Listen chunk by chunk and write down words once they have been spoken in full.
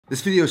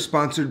This video is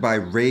sponsored by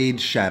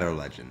Raid Shadow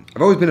Legend.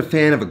 I've always been a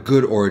fan of a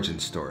good origin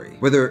story.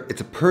 Whether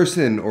it's a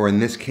person or in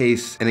this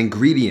case, an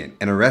ingredient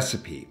and a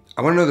recipe,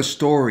 I want to know the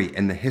story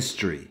and the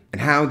history and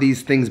how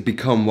these things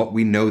become what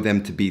we know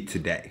them to be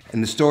today.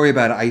 And the story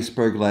about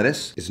iceberg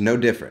lettuce is no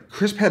different.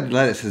 Crisp head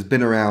lettuce has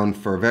been around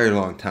for a very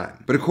long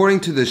time. But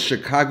according to the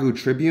Chicago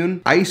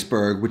Tribune,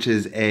 iceberg, which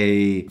is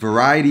a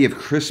variety of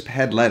crisp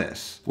head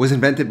lettuce, was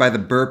invented by the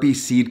Burpee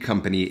Seed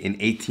Company in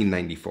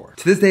 1894.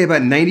 To this day,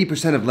 about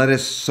 90% of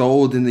lettuce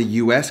sold in the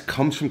US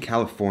comes from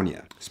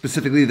California,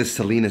 specifically the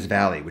Salinas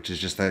Valley, which is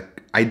just the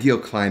ideal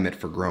climate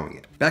for growing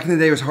it. Back in the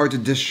day, it was hard to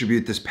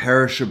distribute this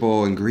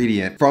perishable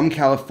ingredient from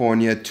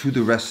California to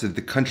the rest of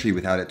the country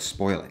without it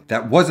spoiling.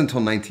 That was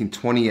until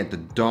 1920 at the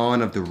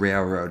dawn of the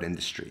railroad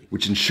industry,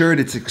 which ensured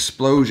its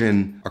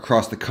explosion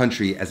across the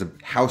country as a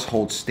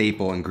household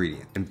staple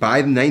ingredient. And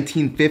by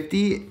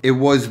 1950, it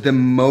was the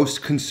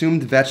most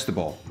consumed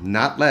vegetable,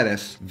 not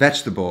lettuce,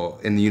 vegetable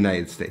in the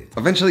United States.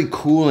 Eventually,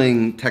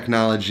 cooling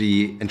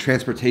technology and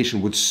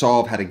transportation would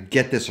solve how to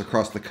get this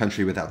across the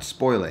country without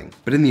spoiling.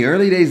 But in the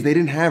early days, they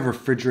didn't have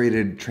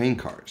refrigerated train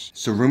cars.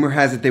 So rumor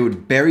has it they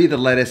would bury the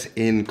lettuce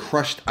in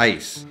crushed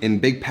ice in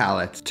big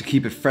pallets to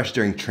keep it fresh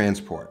during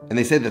transport. And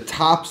they said the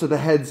tops of the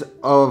heads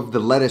of the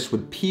lettuce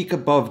would peak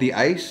above the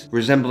ice,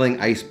 resembling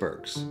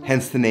icebergs,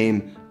 hence the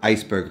name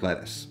iceberg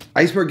lettuce.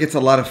 Iceberg gets a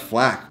lot of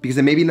flack because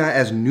it may be not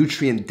as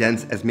nutrient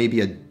dense as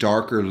maybe a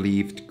darker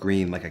leaved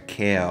green like a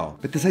kale.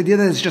 But this idea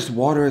that it's just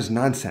water is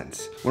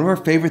nonsense. One of our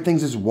favorite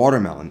things is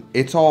watermelon.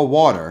 It's all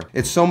water.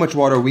 It's so much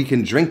water we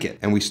can drink it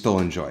and we still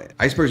enjoy it.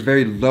 Iceberg is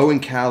very low in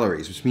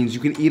calories, which means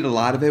you can eat a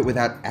lot of it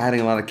without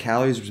adding a lot of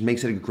calories, which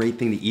makes it a great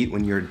thing to eat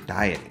when you're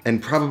dieting.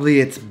 And probably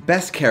its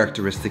best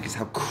characteristic is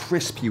how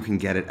crisp you can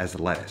get it as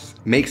a lettuce.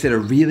 Makes it a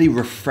really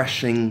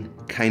refreshing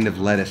kind of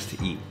lettuce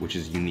to eat, which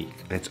is unique.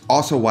 And it's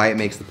also why it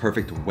makes the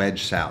perfect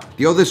wedge salad.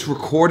 The oldest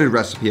recorded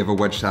recipe of a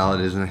wedge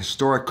salad is an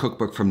historic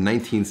cookbook from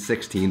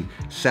 1916,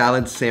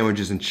 Salads,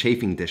 Sandwiches, and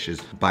Chafing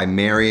Dishes by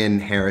Marion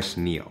Harris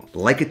Neal.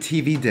 Like a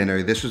TV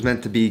dinner, this was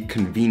meant to be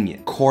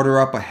convenient. Quarter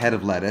up a head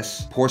of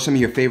lettuce, pour some of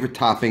your favorite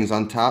toppings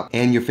on top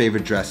and your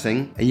favorite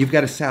dressing, and you've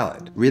got a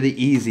salad. Really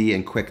easy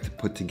and quick to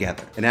put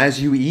together. And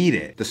as you eat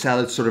it, the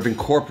salad sort of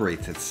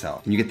incorporates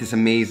itself, and you get this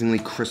amazingly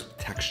crisp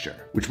texture,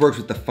 which works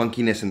with the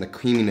funkiness and the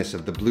creaminess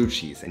of the blue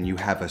cheese, and you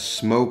have a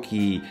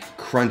smoky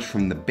crunch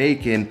from the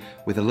bacon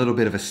with a little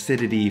bit of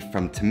acidity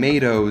from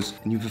tomatoes,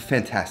 and you have a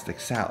fantastic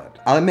salad.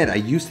 I'll admit, I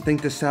used to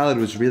think this salad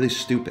was really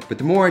stupid, but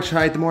the more I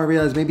tried, the more I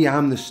realized maybe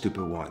I'm the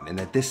stupid one, and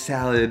that this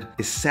salad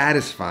is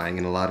satisfying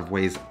in a lot of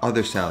ways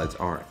other salads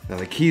aren't. Now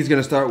the key is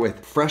gonna start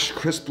with fresh,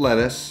 crisp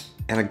lettuce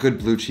and a good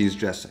blue cheese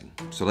dressing.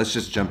 So let's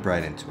just jump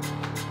right into it.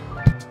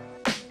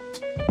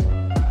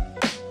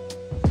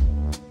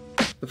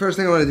 The first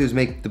thing I want to do is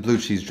make the blue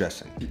cheese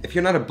dressing. If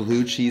you're not a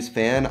blue cheese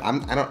fan,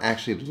 I don't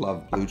actually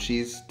love blue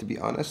cheese, to be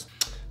honest,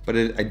 but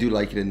I do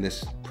like it in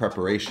this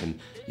preparation.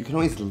 You can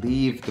always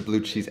leave the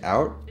blue cheese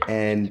out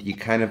and you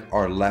kind of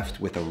are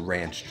left with a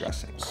ranch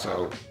dressing.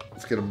 So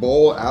let's get a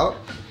bowl out.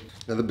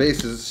 Now the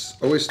base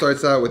always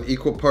starts out with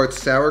equal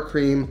parts sour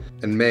cream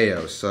and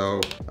mayo.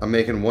 So I'm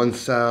making one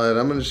salad.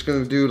 I'm just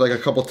gonna do like a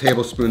couple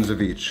tablespoons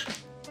of each.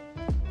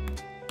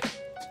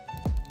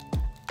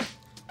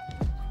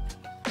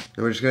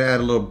 And we're just gonna add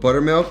a little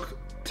buttermilk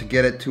to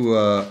get it to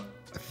a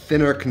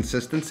thinner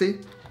consistency.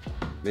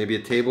 Maybe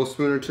a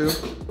tablespoon or two.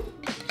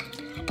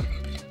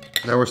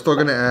 Now we're still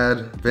gonna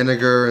add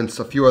vinegar and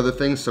a few other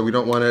things, so we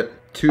don't want it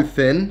too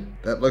thin.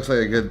 That looks like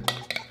a good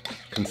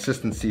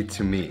consistency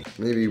to me.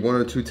 Maybe 1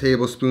 or 2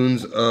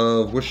 tablespoons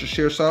of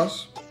Worcestershire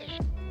sauce,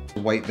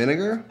 white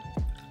vinegar.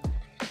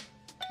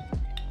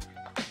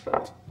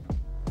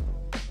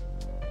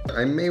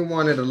 I may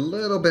want it a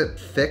little bit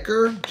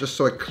thicker, just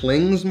so it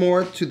clings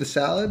more to the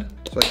salad,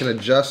 so I can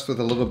adjust with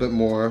a little bit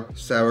more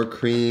sour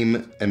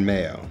cream and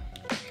mayo.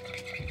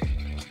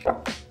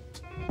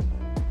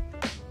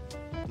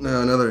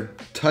 Now another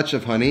touch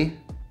of honey,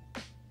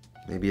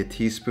 maybe a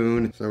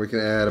teaspoon. So we can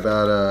add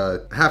about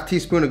a half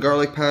teaspoon of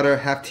garlic powder,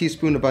 half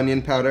teaspoon of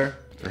onion powder,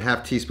 and a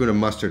half teaspoon of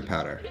mustard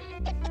powder.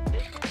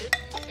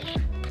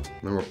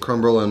 Then we'll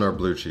crumble in our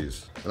blue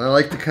cheese. And I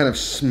like to kind of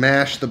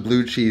smash the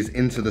blue cheese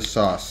into the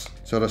sauce.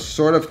 So to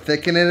sort of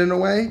thicken it in a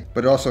way,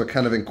 but also it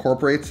kind of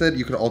incorporates it.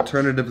 You could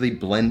alternatively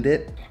blend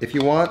it if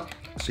you want,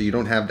 so you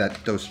don't have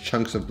those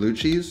chunks of blue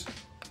cheese.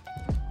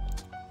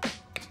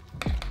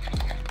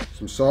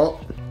 Some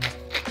salt.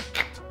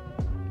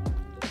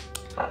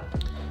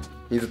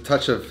 Needs a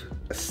touch of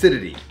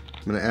acidity.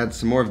 I'm gonna add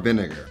some more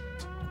vinegar.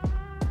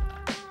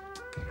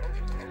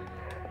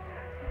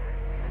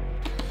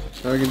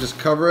 Now we can just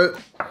cover it.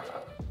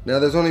 Now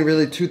there's only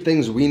really 2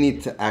 things we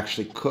need to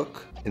actually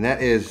cook, and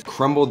that is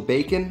crumbled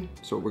bacon.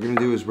 So what we're gonna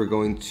do is we're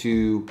going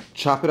to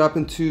chop it up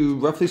into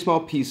roughly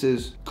small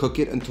pieces, cook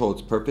it until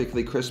it's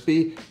perfectly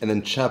crispy, and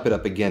then chop it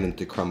up again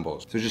into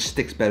crumbles. So it just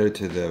sticks better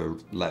to the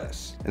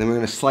lettuce. And then we're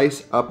gonna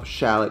slice up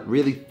shallot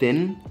really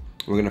thin.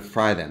 We're gonna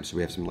fry them so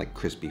we have some like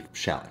crispy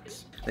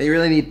shallots. Now you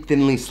really need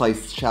thinly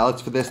sliced shallots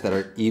for this that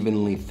are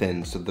evenly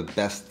thin, so the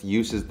best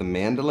use is the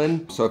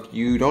mandolin. So if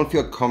you don't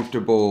feel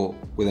comfortable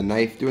with a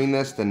knife doing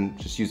this, then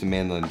just use a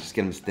mandolin, just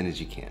get them as thin as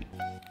you can.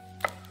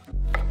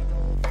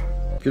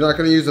 If you're not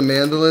gonna use a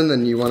mandolin,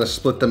 then you wanna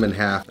split them in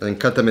half and then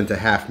cut them into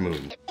half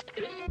moon.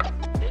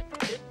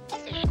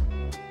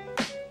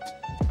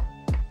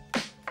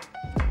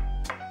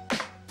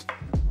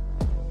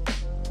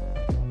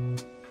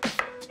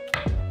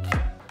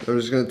 I'm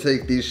just gonna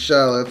take these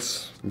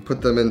shallots and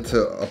put them into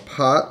a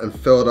pot and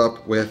fill it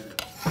up with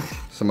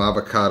some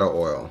avocado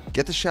oil.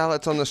 Get the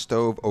shallots on the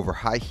stove over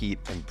high heat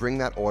and bring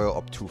that oil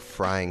up to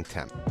frying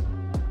temp.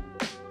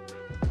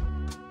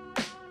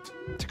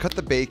 To cut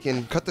the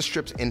bacon, cut the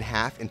strips in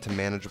half into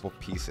manageable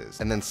pieces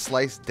and then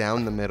slice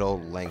down the middle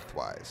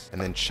lengthwise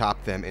and then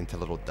chop them into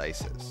little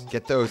dices.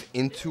 Get those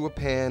into a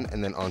pan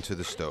and then onto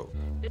the stove.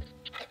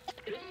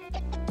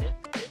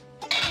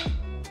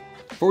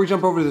 Before we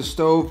jump over to the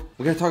stove,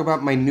 we're gonna talk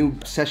about my new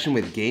obsession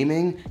with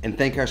gaming and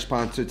thank our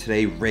sponsor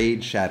today,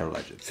 Raid Shadow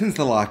Legends. Since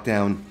the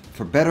lockdown,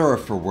 for better or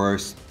for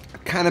worse,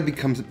 I've kind of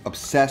become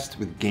obsessed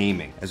with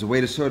gaming as a way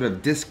to sort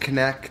of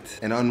disconnect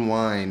and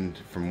unwind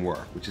from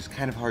work, which is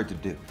kind of hard to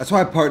do. That's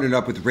why I partnered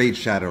up with Raid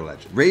Shadow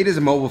Legends. Raid is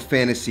a mobile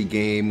fantasy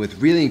game with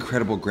really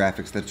incredible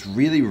graphics that's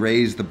really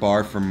raised the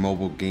bar for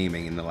mobile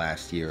gaming in the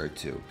last year or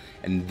two.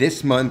 And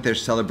this month they're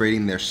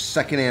celebrating their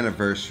 2nd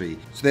anniversary,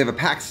 so they have a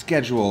packed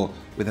schedule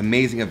with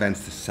amazing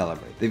events to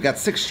celebrate. They've got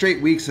 6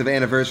 straight weeks of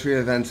anniversary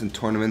events and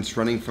tournaments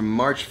running from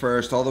March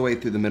 1st all the way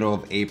through the middle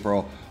of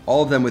April,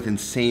 all of them with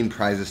insane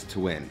prizes to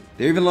win.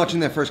 They're even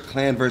launching their first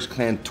clan vs.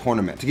 clan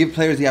tournament to give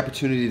players the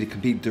opportunity to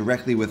compete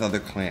directly with other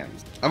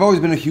clans. I've always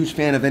been a huge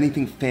fan of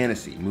anything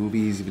fantasy,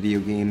 movies, video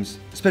games,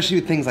 especially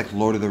with things like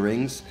Lord of the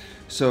Rings.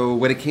 So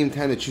when it came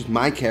time to choose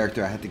my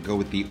character, I had to go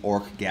with the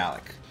Orc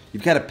Gallic.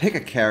 You've got to pick a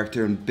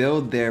character and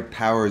build their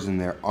powers and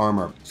their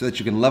armor so that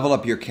you can level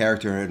up your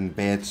character and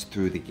advance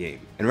through the game.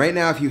 And right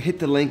now, if you hit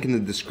the link in the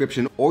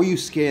description or you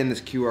scan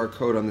this QR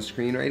code on the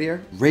screen right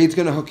here, Raid's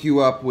gonna hook you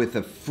up with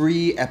a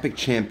free epic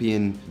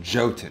champion,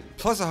 Jotun.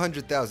 Plus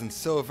 100,000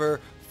 silver,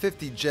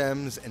 50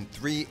 gems, and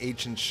 3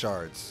 ancient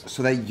shards.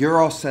 So that you're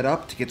all set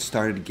up to get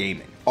started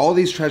gaming. All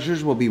these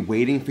treasures will be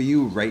waiting for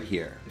you right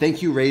here.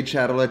 Thank you Raid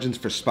Shadow Legends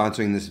for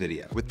sponsoring this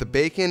video. With the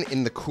bacon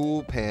in the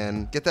cool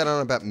pan, get that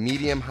on about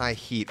medium-high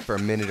heat for a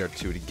minute or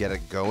two to get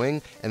it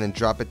going, and then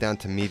drop it down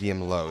to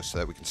medium-low so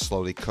that we can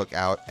slowly cook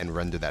out and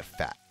render that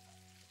fat.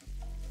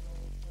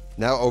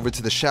 Now over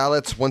to the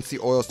shallots. Once the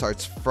oil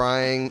starts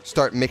frying,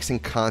 start mixing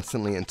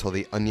constantly until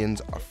the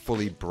onions are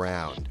fully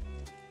browned.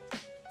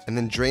 And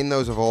then drain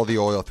those of all the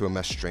oil through a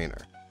mesh strainer.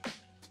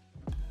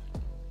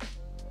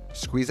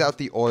 Squeeze out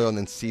the oil and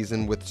then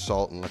season with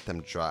salt and let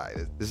them dry.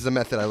 This is a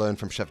method I learned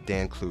from Chef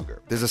Dan Kluger.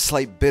 There's a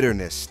slight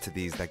bitterness to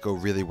these that go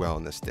really well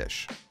in this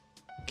dish.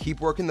 Keep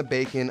working the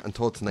bacon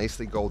until it's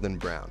nicely golden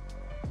brown.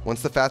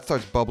 Once the fat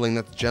starts bubbling,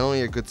 that's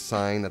generally a good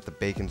sign that the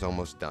bacon's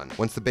almost done.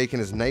 Once the bacon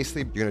is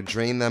nicely, you're gonna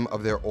drain them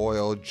of their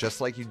oil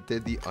just like you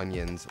did the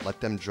onions.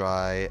 Let them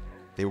dry.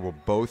 They will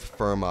both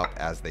firm up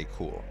as they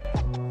cool.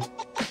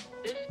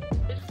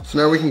 So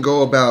now we can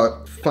go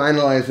about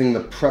finalizing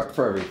the prep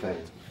for everything.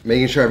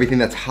 Making sure everything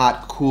that's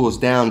hot cools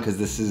down because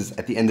this is,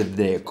 at the end of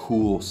the day, a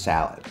cool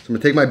salad. So I'm gonna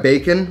take my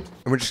bacon and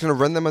we're just gonna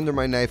run them under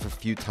my knife a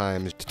few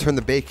times to turn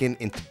the bacon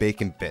into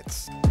bacon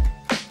bits.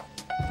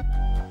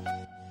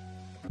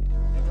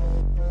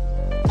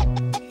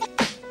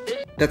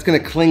 That's gonna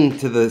cling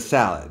to the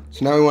salad.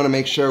 So now we wanna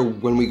make sure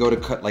when we go to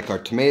cut like our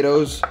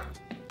tomatoes,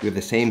 we have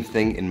the same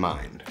thing in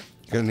mind.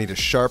 You're gonna need a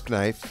sharp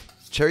knife.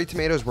 Cherry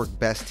tomatoes work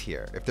best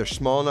here. If they're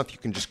small enough, you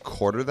can just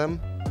quarter them.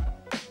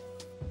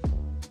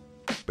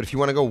 But if you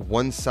want to go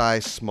one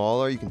size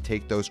smaller, you can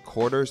take those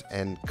quarters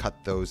and cut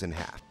those in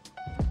half.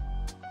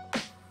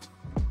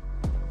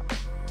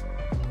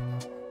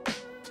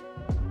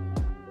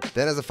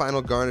 Then as a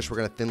final garnish, we're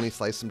going to thinly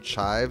slice some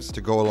chives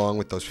to go along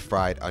with those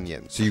fried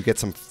onions, so you get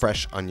some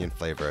fresh onion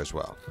flavor as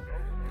well.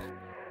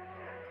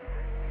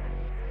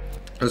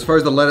 As far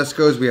as the lettuce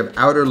goes, we have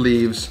outer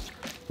leaves.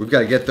 We've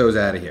got to get those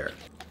out of here.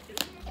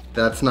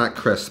 That's not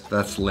crisp,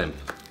 that's limp.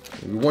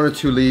 Maybe 1 or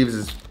 2 leaves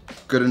is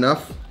good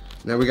enough.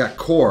 Now we got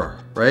core,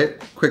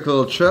 right? Quick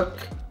little trick.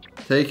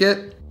 Take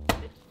it,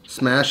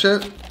 smash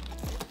it,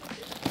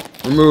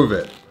 remove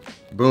it.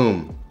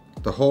 Boom.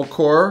 The whole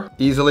core,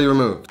 easily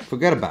removed.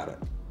 Forget about it.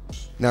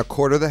 Now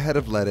quarter the head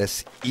of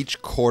lettuce.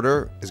 Each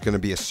quarter is gonna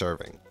be a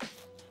serving.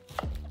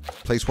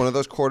 Place one of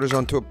those quarters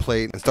onto a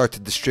plate and start to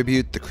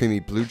distribute the creamy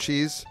blue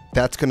cheese.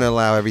 That's gonna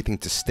allow everything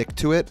to stick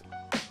to it.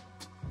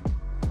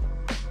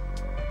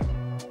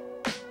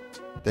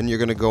 Then you're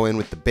gonna go in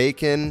with the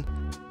bacon,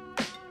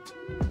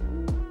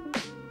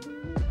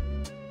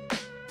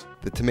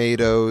 the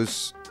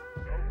tomatoes,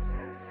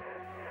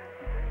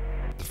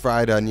 the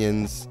fried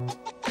onions,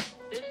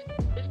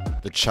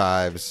 the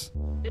chives,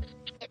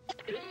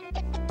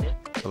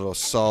 a little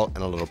salt,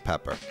 and a little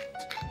pepper.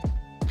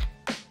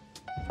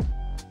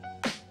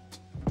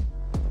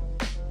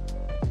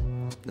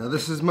 Now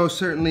this is most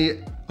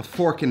certainly a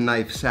fork and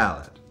knife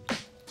salad.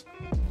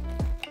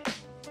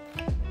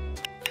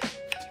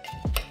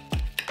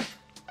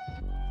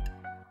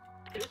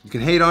 You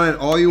can hate on it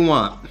all you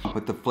want,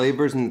 but the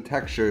flavors and the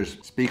textures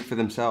speak for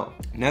themselves.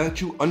 Now that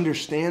you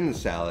understand the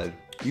salad,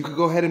 you could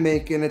go ahead and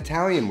make an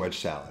Italian wedge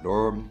salad,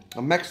 or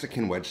a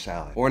Mexican wedge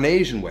salad, or an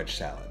Asian wedge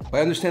salad. By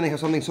understanding how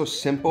something so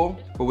simple,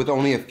 but with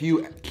only a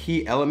few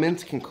key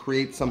elements, can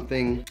create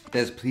something that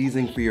is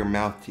pleasing for your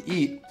mouth to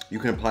eat, you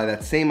can apply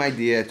that same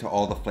idea to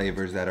all the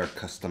flavors that are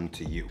custom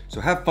to you.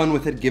 So have fun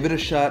with it, give it a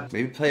shot,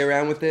 maybe play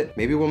around with it,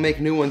 maybe we'll make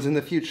new ones in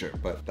the future,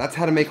 but that's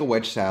how to make a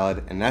wedge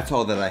salad, and that's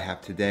all that I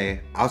have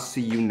today. I'll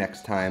see you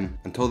next time.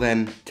 Until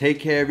then, take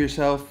care of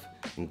yourself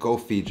and go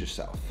feed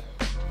yourself.